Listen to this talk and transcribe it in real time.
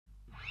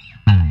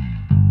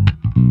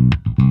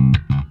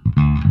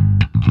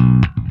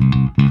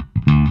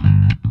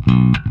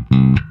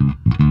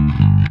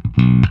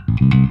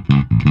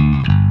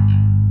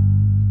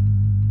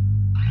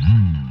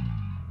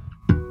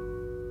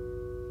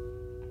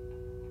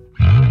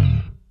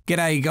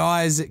G'day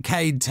guys,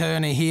 Kade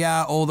Turner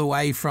here, all the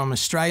way from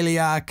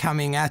Australia,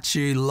 coming at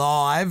you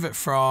live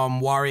from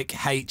Warwick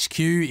HQ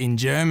in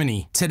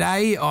Germany.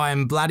 Today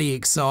I'm bloody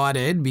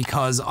excited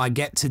because I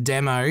get to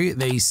demo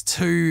these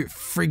two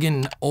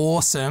friggin'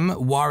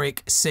 awesome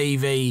Warwick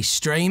CV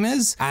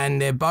streamers,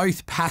 and they're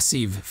both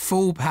passive,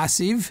 full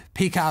passive,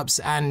 pickups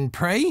and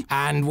pre.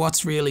 And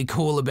what's really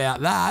cool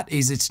about that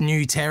is it's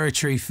new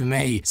territory for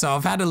me. So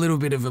I've had a little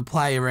bit of a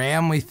play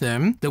around with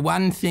them. The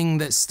one thing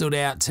that stood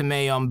out to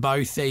me on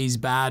both these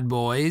bad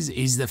boys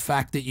is the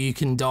fact that you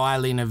can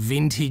dial in a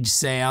vintage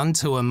sound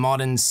to a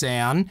modern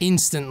sound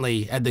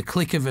instantly at the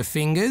click of a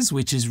fingers,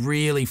 which is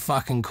really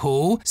fucking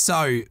cool.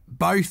 So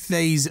both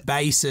these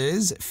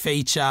basses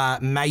feature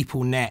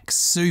maple necks,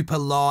 super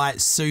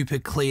light, super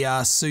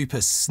clear,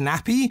 super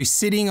snappy.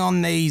 Sitting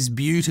on these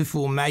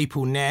beautiful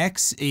maple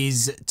necks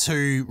is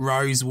two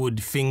Rosewood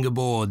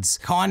fingerboards.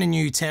 Kind of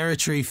new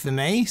territory for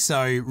me,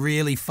 so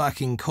really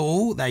fucking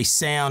cool. They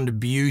sound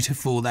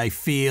beautiful, they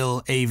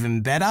feel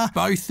even better.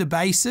 Both the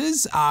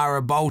basses are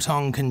a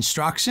bolt-on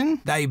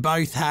construction. They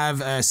both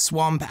have a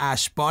swamp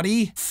ash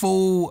body,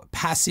 full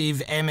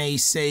passive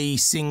MEC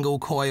single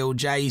coil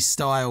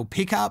J-style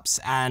pickups,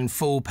 and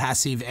full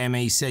passive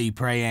MEC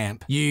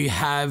preamp. You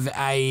have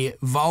a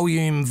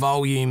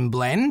volume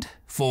blend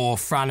for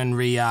front and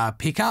rear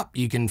pickup.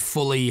 You can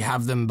fully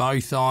have them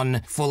both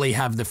on, fully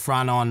have the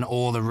front on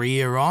or the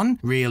rear on.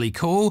 Really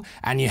cool.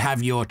 And you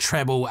have your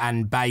treble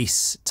and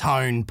bass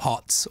tone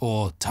pots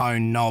or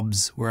tone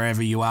knobs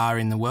wherever you are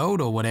in the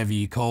world, or whatever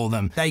you call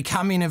them. They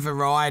come in a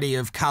variety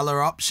of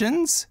color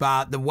options,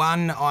 but the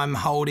one I'm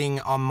holding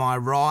on my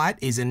right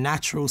is a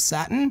natural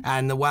satin,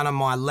 and the one on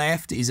my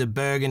left is a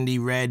burgundy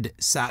red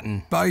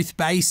satin. Both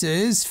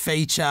basses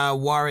feature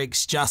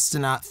Warwick's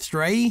Justinut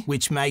 3,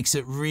 which makes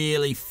it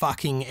really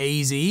fucking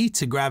easy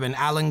to grab an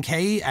Allen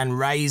key and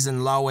raise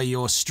and lower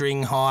your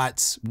string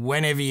heights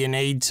whenever you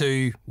need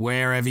to,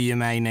 wherever you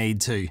may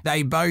need to.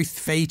 They both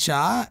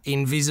feature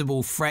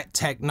invisible fret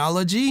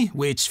technology,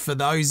 which for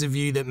those of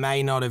you that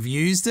may not have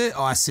used it,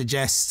 I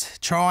suggest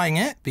trying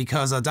it,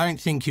 because I don't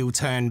think you'll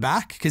turn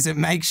back, because it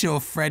makes your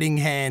fretting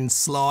hand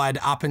slide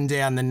up and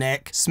down the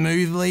neck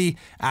smoothly,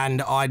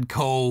 and I'd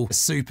call a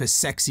super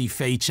sexy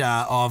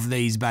feature of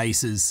these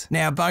basses.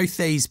 Now both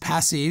these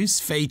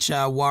passives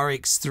feature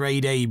Warwick's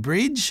 3D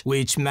bridge,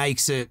 which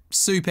makes it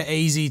super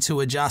easy to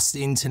adjust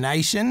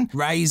intonation,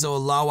 raise or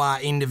lower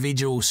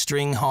individual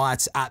string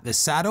heights at the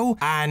saddle,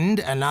 and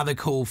another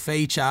cool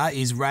feature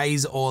is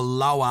raise or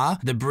lower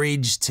the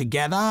bridge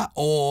together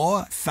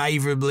or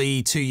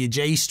favorably to your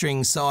G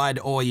string side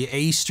or your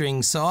E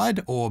string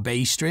side, or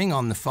B string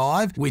on the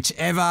 5,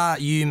 whichever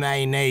you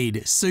may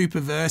need.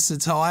 Super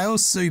versatile,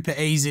 super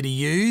easy to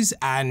use,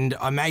 and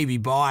I may be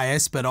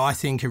biased, but I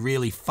think a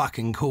really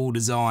fucking cool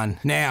design.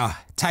 Now,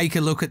 take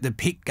a look at the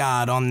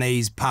pickguard on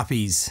these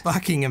puppies.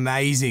 Fucking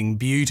amazing,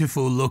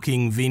 beautiful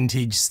looking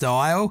vintage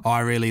style. I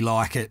really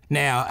like it.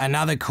 Now,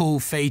 another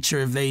cool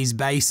feature of these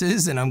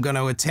basses, and I'm going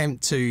to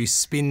attempt to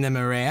spin them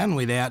around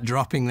without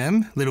dropping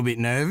them, a little bit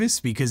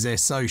nervous because they're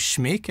so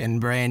schmick and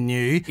brand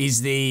new,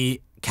 is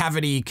the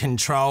cavity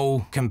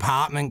control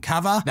compartment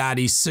cover. That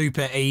is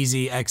super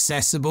easy,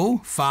 accessible,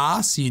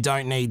 fast, you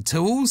don't need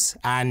tools,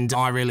 and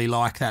I really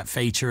like that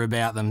feature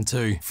about them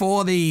too.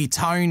 For the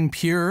tone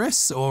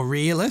purists or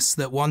realists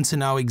that want to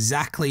know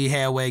exactly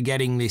how we're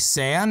getting this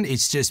sound,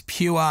 it's just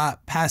pure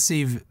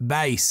passive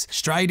bass,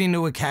 straight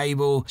into a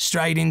cable,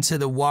 straight into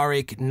the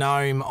Warwick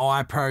Gnome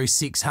iPro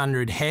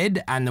 600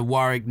 head and the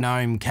Warwick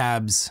Gnome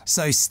cabs.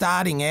 So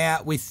starting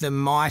out with the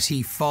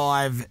Mighty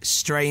 5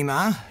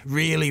 streamer,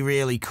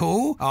 really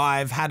cool.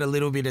 I've had a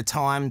little bit of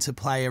time to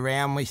play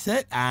around with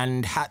it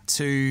and had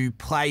to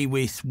play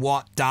with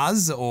what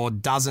does or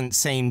doesn't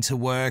seem to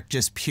work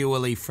just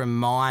purely from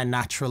my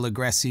natural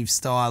aggressive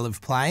style of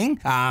playing.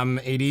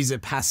 It is a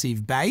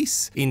passive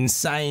bass. In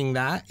saying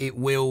that, it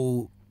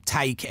will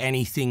take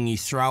anything you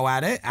throw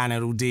at it and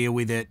it'll deal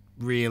with it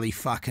really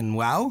fucking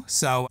well.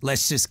 So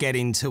let's just get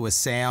into a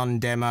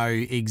sound demo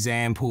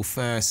example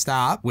first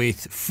up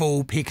with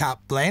full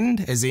pickup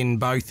blend, as in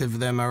both of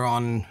them are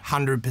on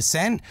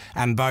 100%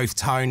 and both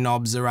tone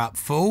knobs are up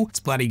full. Let's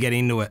bloody get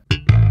into it.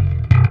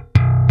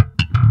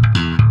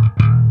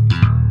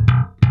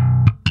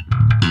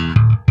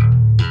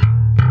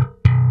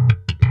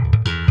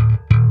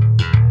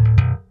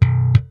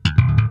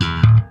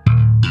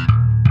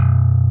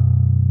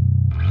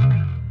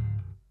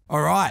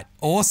 All right,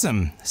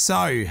 awesome.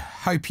 So,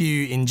 hope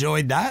you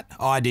enjoyed that.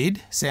 I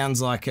did. Sounds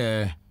like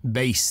a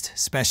beast,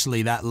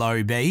 especially that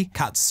low B,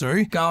 cuts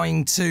through.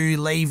 Going to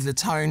leave the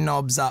tone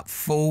knobs up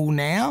full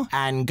now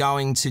and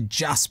going to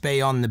just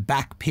be on the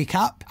back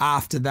pickup.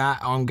 After that,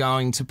 I'm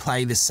going to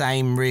play the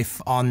same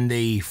riff on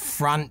the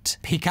front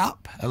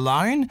pickup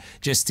alone,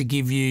 just to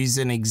give you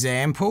an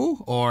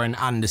example, or an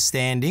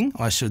understanding,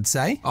 I should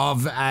say,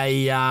 of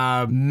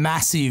a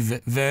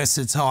massive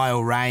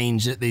versatile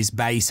range that this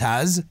bass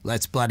has.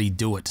 Let's bloody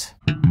do it.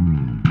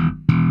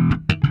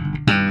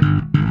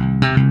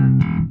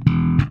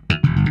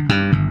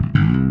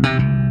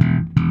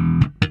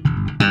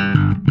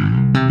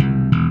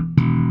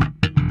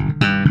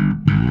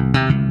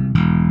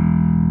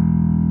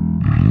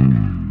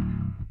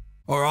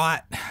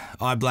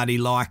 I bloody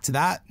liked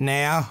that.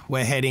 Now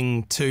we're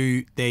heading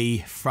to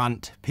the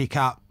front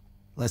pickup.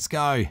 Let's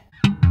go.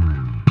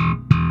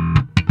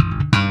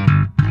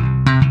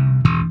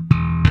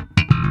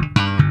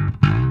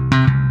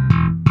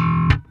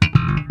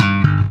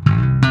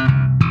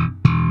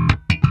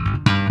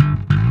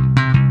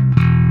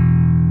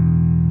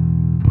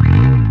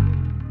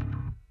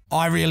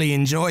 I really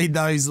enjoyed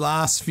those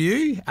last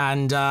few,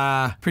 and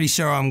pretty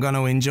sure I'm going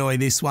to enjoy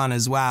this one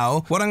as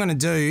well. What I'm going to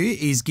do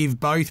is give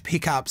both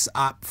pickups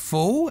up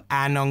full,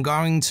 and I'm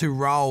going to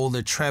roll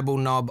the treble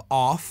knob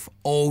off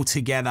all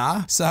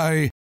together.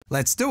 So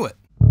let's do it.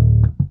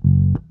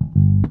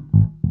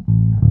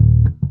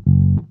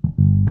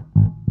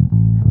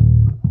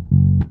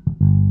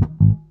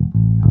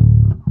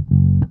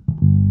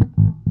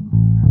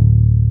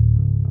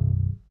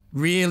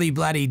 Really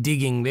bloody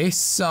digging this.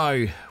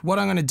 So what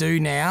I'm going to do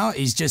now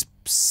is just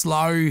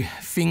slow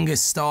finger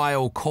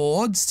style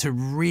chords to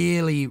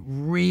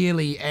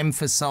really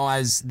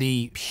emphasize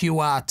the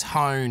pure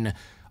tone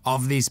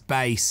of this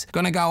bass.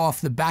 Gonna go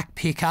off the back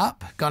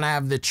pickup, gonna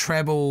have the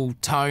treble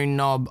tone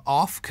knob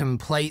off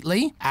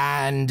completely,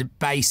 and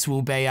bass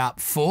will be up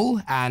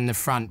full, and the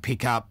front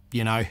pickup,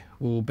 you know,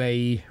 will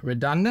be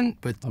redundant,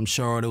 but I'm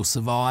sure it'll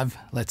survive.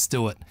 Let's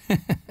do it.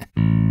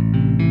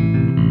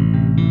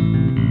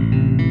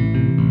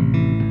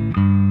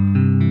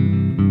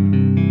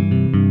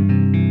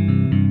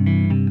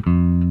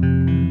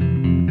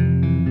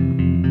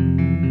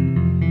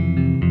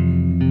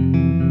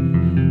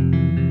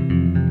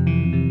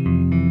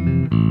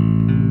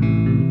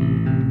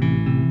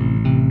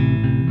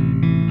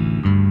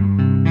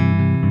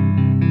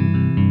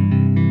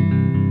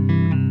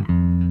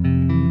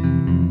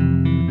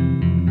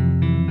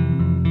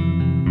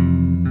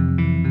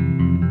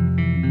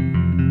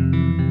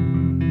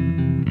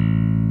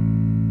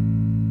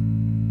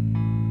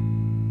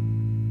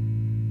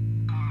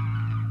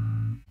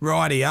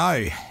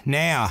 Rightio,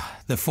 now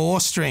the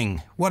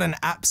 4-string, what an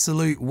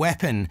absolute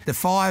weapon. The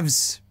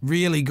 5's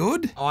really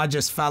good. I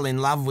just fell in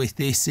love with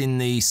this in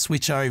the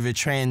switch over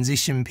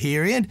transition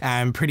period.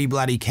 I'm pretty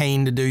bloody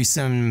keen to do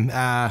some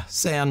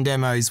sound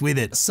demos with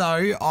it.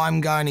 So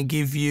I'm going to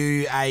give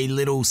you a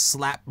little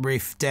slap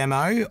riff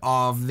demo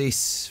of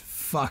this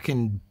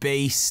fucking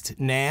beast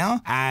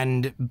now,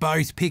 and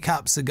both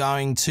pickups are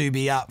going to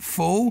be up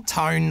full,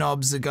 tone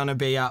knobs are going to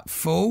be up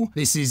full.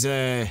 This is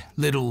a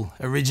little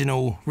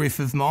original riff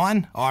of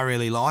mine. I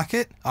really like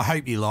it. I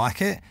hope you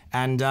like it,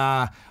 and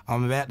I'm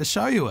about to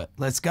show you it.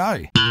 Let's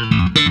go.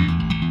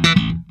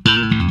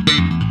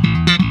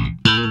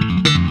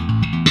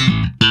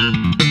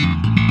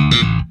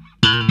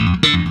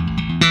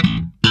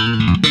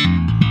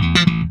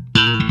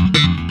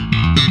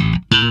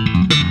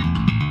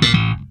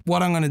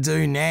 What I'm going to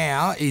do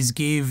now is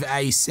give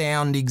a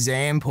sound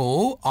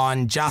example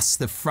on just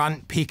the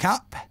front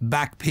pickup.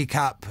 Back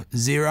pickup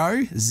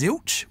 0,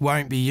 zilch,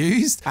 won't be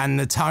used, and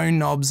the tone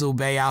knobs will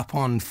be up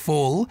on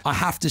full. I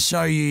have to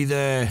show you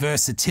the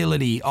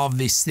versatility of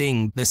this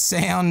thing. The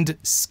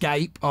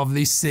soundscape of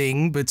this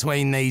thing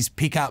between these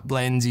pickup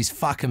blends is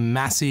fucking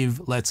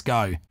massive. Let's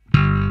go.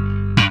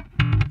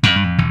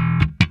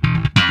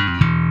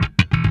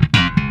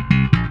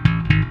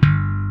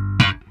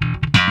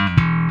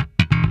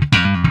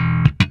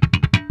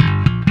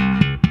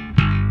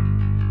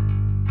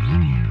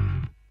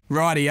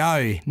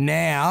 Rightio,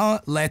 now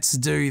let's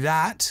do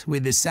that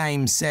with the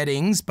same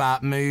settings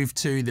but move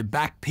to the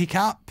back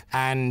pickup,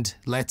 and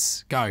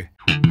let's go.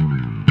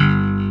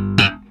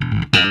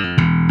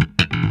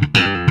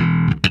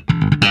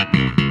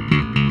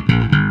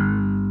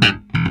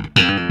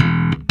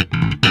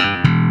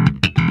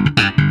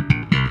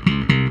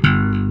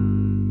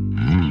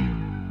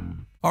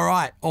 All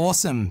right,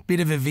 awesome. Bit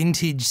of a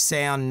vintage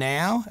sound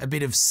now, a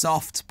bit of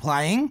soft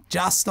playing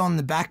just on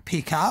the back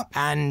pickup,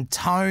 and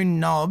tone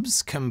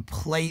knobs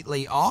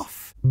completely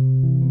off.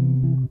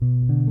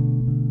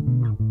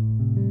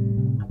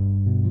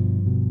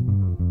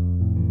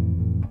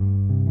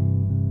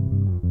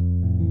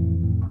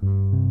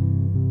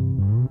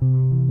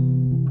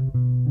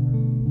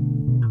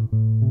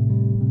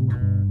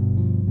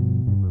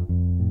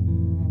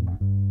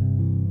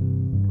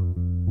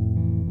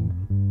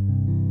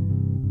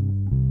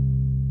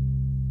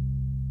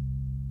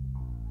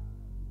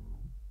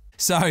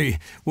 So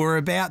we're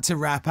about to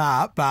wrap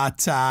up,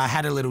 but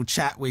had a little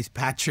chat with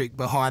Patrick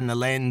behind the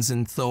lens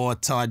and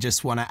thought I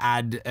just want to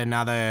add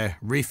another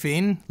riff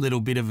in, little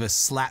bit of a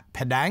slap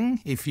padang,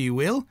 if you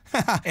will.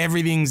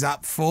 Everything's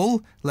up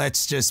full.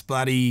 Let's just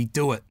bloody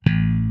do it.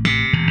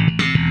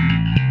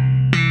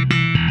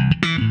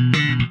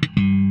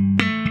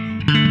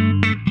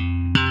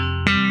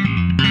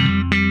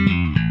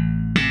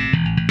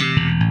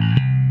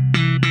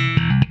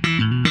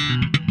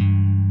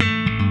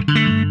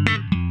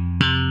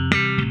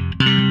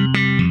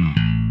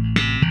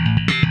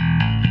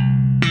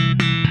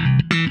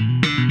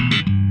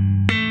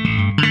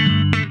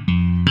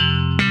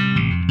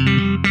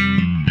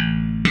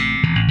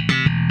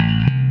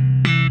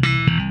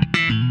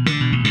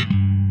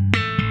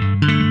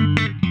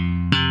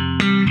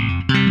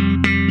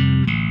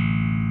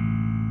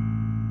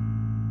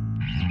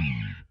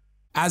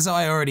 As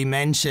I already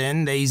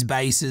mentioned, these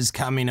basses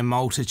come in a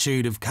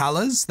multitude of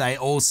colours. They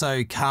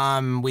also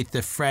come with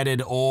the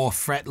fretted or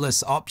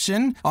fretless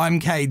option.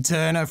 I'm Kade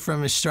Turner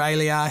from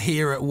Australia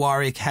here at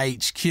Warwick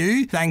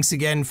HQ. Thanks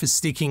again for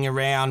sticking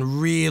around.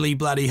 Really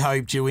bloody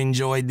hoped you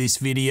enjoyed this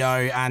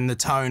video and the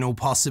tonal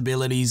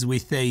possibilities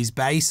with these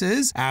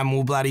basses, and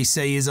we'll bloody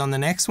see you on the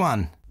next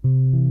one.